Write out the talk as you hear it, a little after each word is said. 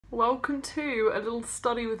Welcome to a little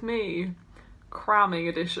study with me, cramming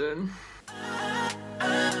edition.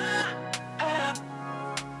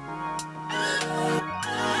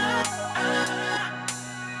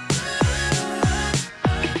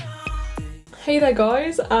 Hey there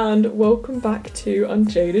guys, and welcome back to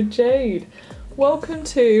UnJaded Jade. Welcome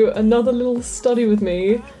to another little study with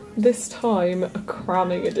me, this time a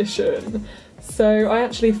cramming edition. So I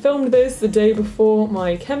actually filmed this the day before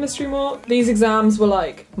my chemistry mock. These exams were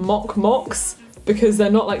like mocks because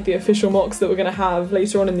they're not like the official mocks that we're going to have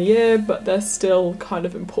later on in the year, but they're still kind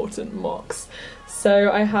of important mocks.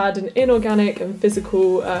 So I had an inorganic and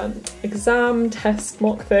physical exam test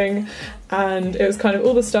mock thing, and it was kind of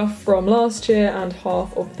all the stuff from last year and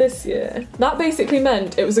half of this year. That basically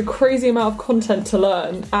meant it was a crazy amount of content to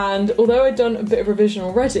learn, and although I'd done a bit of revision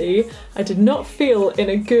already, I did not feel in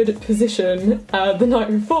a good position the night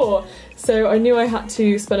before. So I knew I had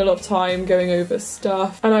to spend a lot of time going over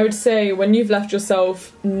stuff, and I would say when you've left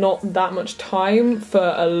yourself not that much time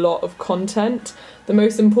for a lot of content, the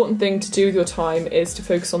most important thing to do with your time is to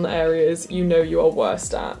focus on the areas you know you are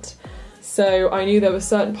worst at. So I knew there were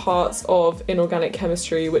certain parts of inorganic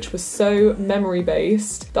chemistry which were so memory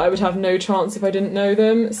based that I would have no chance if I didn't know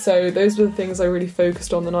them, so those were the things I really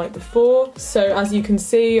focused on the night before. So as you can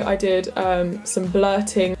see, I did some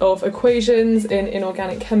blurting of equations in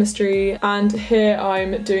inorganic chemistry, and here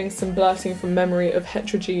I'm doing some blurting from memory of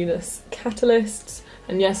heterogeneous catalysts.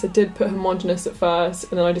 And yes, I did put homogeneous at first,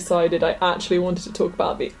 and then I decided I actually wanted to talk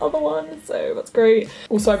about the other one, so that's great.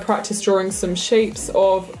 Also, I practiced drawing some shapes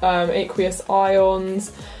of aqueous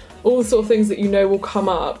ions, all the sort of things that you know will come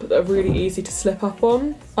up that are really easy to slip up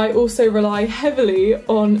on. I also rely heavily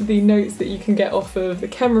on the notes that you can get off of the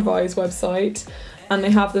ChemRevise website, and they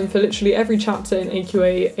have them for literally every chapter in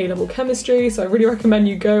AQA A-level chemistry, so I really recommend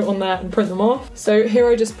you go on there and print them off. So here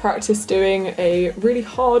I just practiced doing a really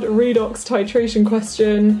hard redox titration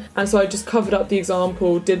question, and so I just covered up the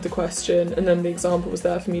example, did the question, and then the example was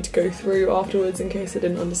there for me to go through afterwards in case I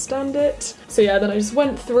didn't understand it. So yeah, then I just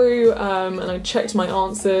went through and I checked my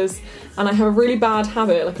answers, and I have a really bad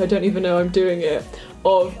habit, like I don't even know I'm doing it,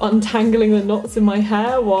 of untangling the knots in my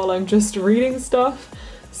hair while I'm just reading stuff.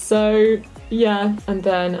 So yeah, and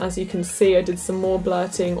then as you can see I did some more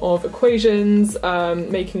blurting of equations,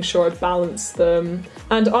 making sure I balanced them.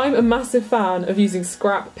 And I'm a massive fan of using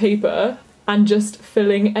scrap paper and just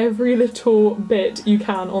filling every little bit you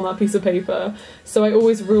can on that piece of paper. So I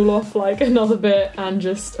always rule off like another bit and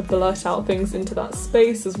just blurt out things into that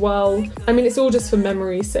space as well. I mean, it's all just for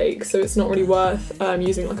memory's sake, so it's not really worth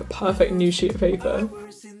using like a perfect new sheet of paper.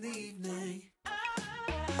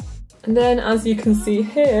 And then as you can see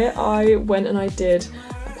here, I went and I did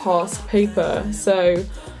a past paper. So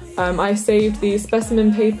I saved the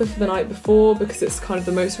specimen paper for the night before because it's kind of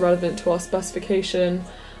the most relevant to our specification,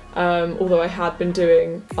 although I had been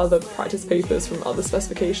doing other practice papers from other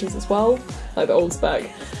specifications as well, like the old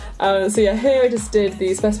spec. So yeah, here I just did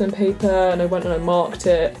the specimen paper and I went and I marked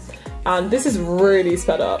it. And this is really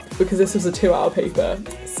sped up because this was a 2-hour paper,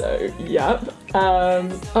 so yep.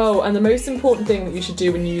 Oh, and the most important thing that you should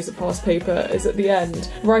do when you use a past paper is at the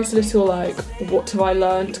end, write a little like, what have I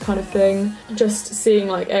learnt kind of thing. Just seeing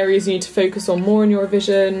like areas you need to focus on more in your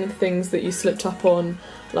revision, things that you slipped up on,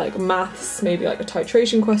 like maths, maybe like a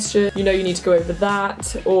titration question, you know you need to go over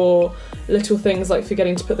that, or little things like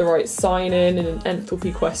forgetting to put the right sign in an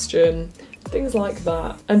enthalpy question. Things like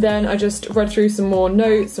that. And then I just read through some more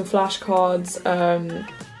notes and flashcards,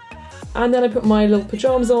 and then I put my little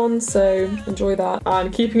pyjamas on, so enjoy that.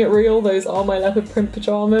 And keeping it real, those are my leopard print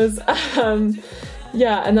pyjamas.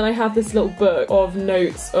 Yeah, and then I have this little book of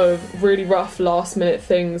notes of really rough last minute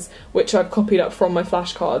things which I've copied up from my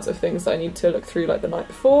flashcards of things that I need to look through like the night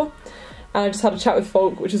before. And I just had a chat with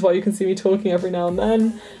Folk, which is why you can see me talking every now and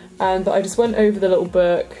then. And I just went over the little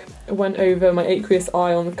book, went over my aqueous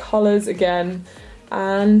ion colours again,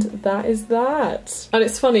 and that is that. And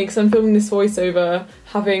it's funny because I'm filming this voiceover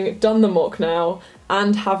having done the mock now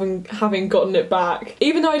and having gotten it back.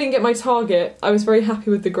 Even though I didn't get my target, I was very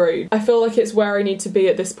happy with the grade. I feel like it's where I need to be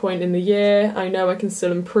at this point in the year. I know I can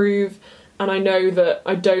still improve, and I know that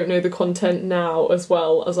I don't know the content now as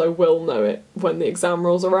well as I will know it when the exam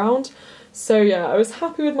rolls around. So yeah, I was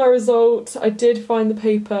happy with my result. I did find the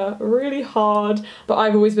paper really hard, but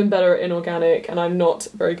I've always been better at inorganic and I'm not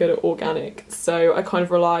very good at organic, so I kind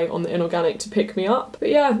of rely on the inorganic to pick me up.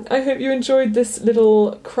 But yeah, I hope you enjoyed this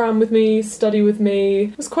little cram with me, study with me.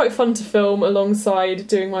 It was quite fun to film alongside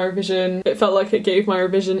doing my revision. It felt like it gave my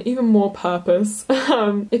revision even more purpose.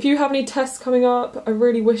 If you have any tests coming up, I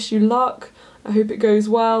really wish you luck. I hope it goes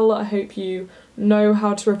well. I hope you know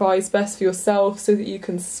how to revise best for yourself so that you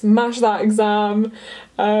can smash that exam.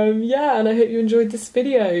 Yeah, and I hope you enjoyed this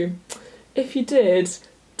video. If you did,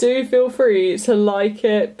 do feel free to like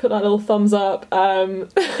it, put that little thumbs up.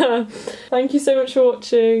 Thank you so much for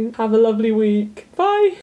watching. Have a lovely week. Bye!